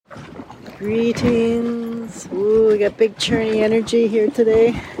Greetings. Ooh, we got big churny energy here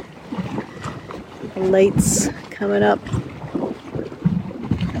today. The light's coming up.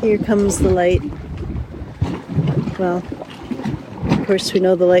 Here comes the light. Well, of course we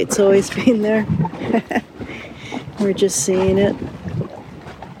know the light's always been there. We're just seeing it.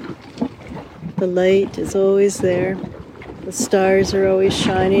 The light is always there. The stars are always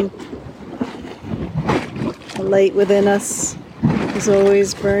shining. The light within us is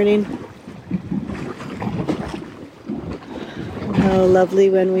always burning. How lovely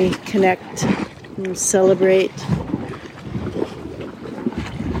when we connect and celebrate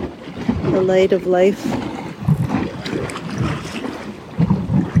the light of life.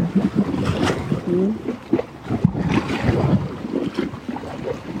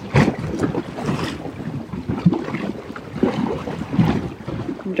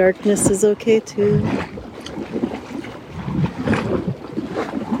 Darkness is okay too.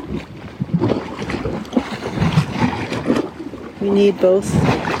 We need both.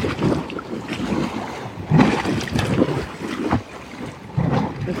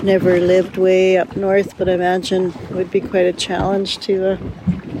 I've never lived way up north, but I imagine it would be quite a challenge to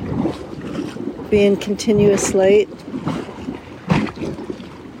be in continuous light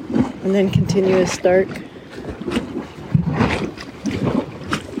and then continuous dark.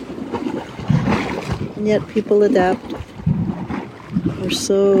 And yet people adapt. We're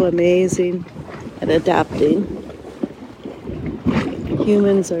so amazing at adapting.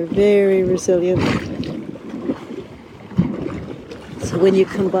 Humans are very resilient. So when you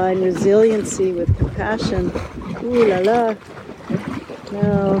combine resiliency with compassion, ooh la la,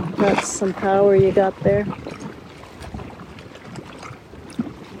 now that's some power you got there.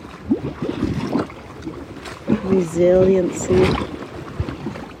 Resiliency.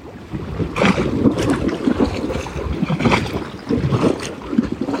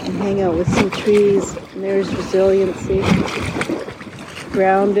 Hang out with some trees, and there's resiliency.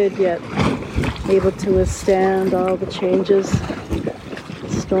 Grounded yet able to withstand all the changes,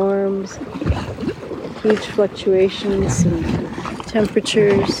 storms, huge fluctuations in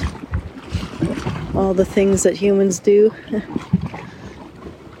temperatures, all the things that humans do.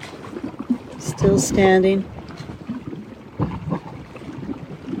 Still standing.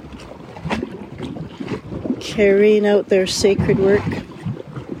 Carrying out their sacred work,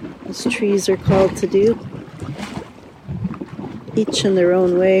 as trees are called to do, each in their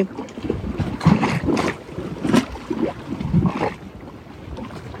own way.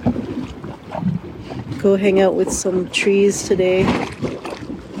 Go hang out with some trees today.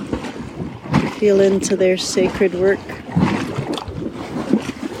 Feel into their sacred work.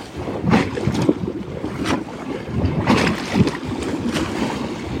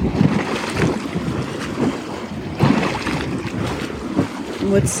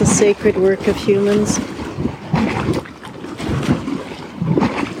 What's the sacred work of humans?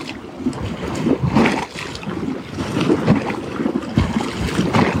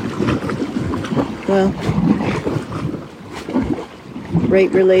 Well,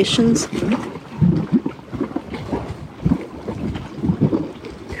 right relations,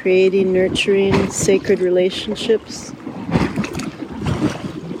 creating, nurturing sacred relationships,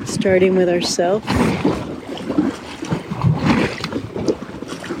 starting with ourselves.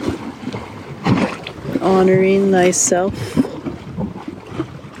 Honoring thyself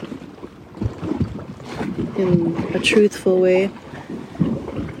in a truthful way,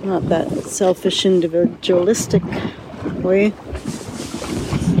 not that selfish individualistic way.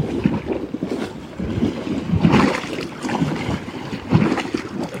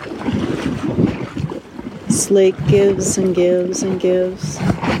 This lake gives and gives and gives,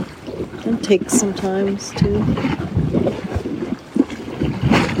 and takes sometimes too.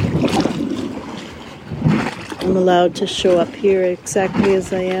 I'm allowed to show up here exactly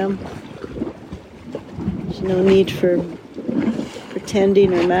as I am. There's no need for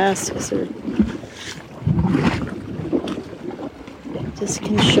pretending or masks, or just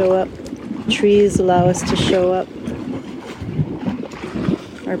can show up. Trees allow us to show up.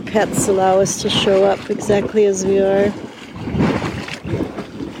 Our pets allow us to show up exactly as we are.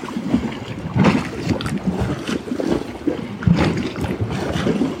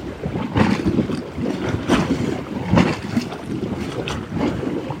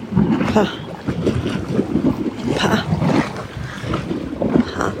 Pa. Pa.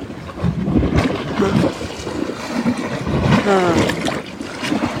 Pa. Pa.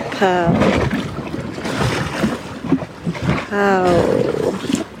 Pa. Pow.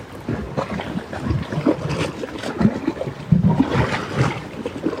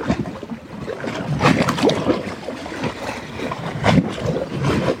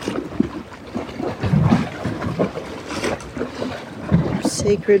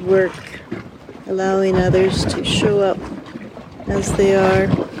 sacred work, allowing others to show up as they are,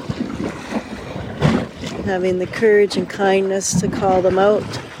 having the courage and kindness to call them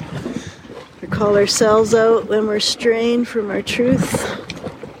out, or call ourselves out when we're straying from our truth.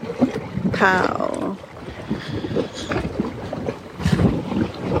 Pow.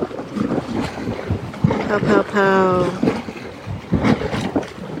 Pow, pow, pow.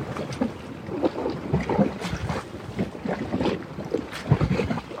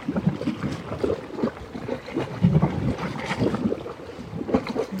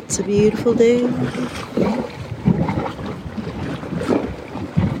 It's a beautiful day.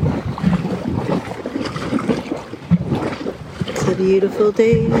 It's a beautiful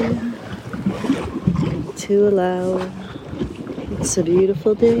day to allow. It's a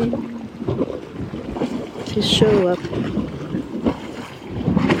beautiful day to show up.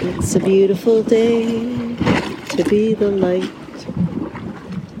 It's a beautiful day to be the light.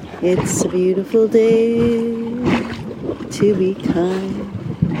 It's a beautiful day to be kind.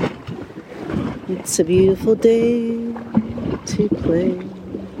 It's a beautiful day to play.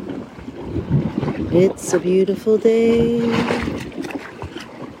 It's a beautiful day.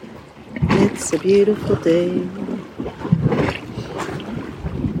 It's a beautiful day.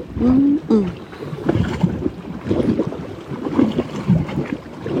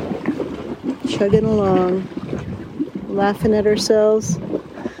 Chugging along, laughing at ourselves,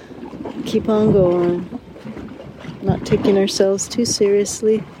 keep on going, not taking ourselves too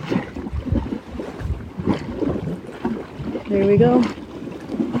seriously. There we go.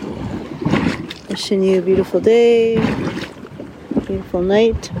 Wishing you a beautiful day, beautiful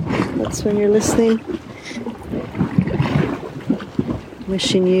night. That's when you're listening.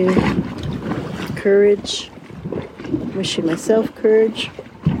 Wishing you courage. Wishing myself courage.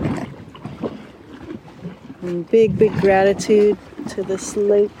 And big, big gratitude to this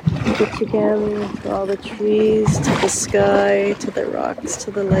lake, Michigan, to all the trees, to the sky, to the rocks,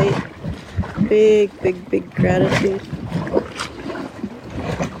 to the light. Big, big, big gratitude.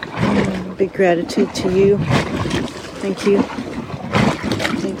 Big gratitude to you. Thank you.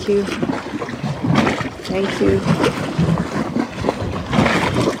 Thank you. Thank you.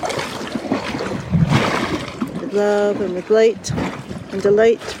 With love and with light and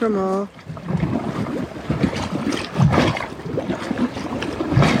delight from all.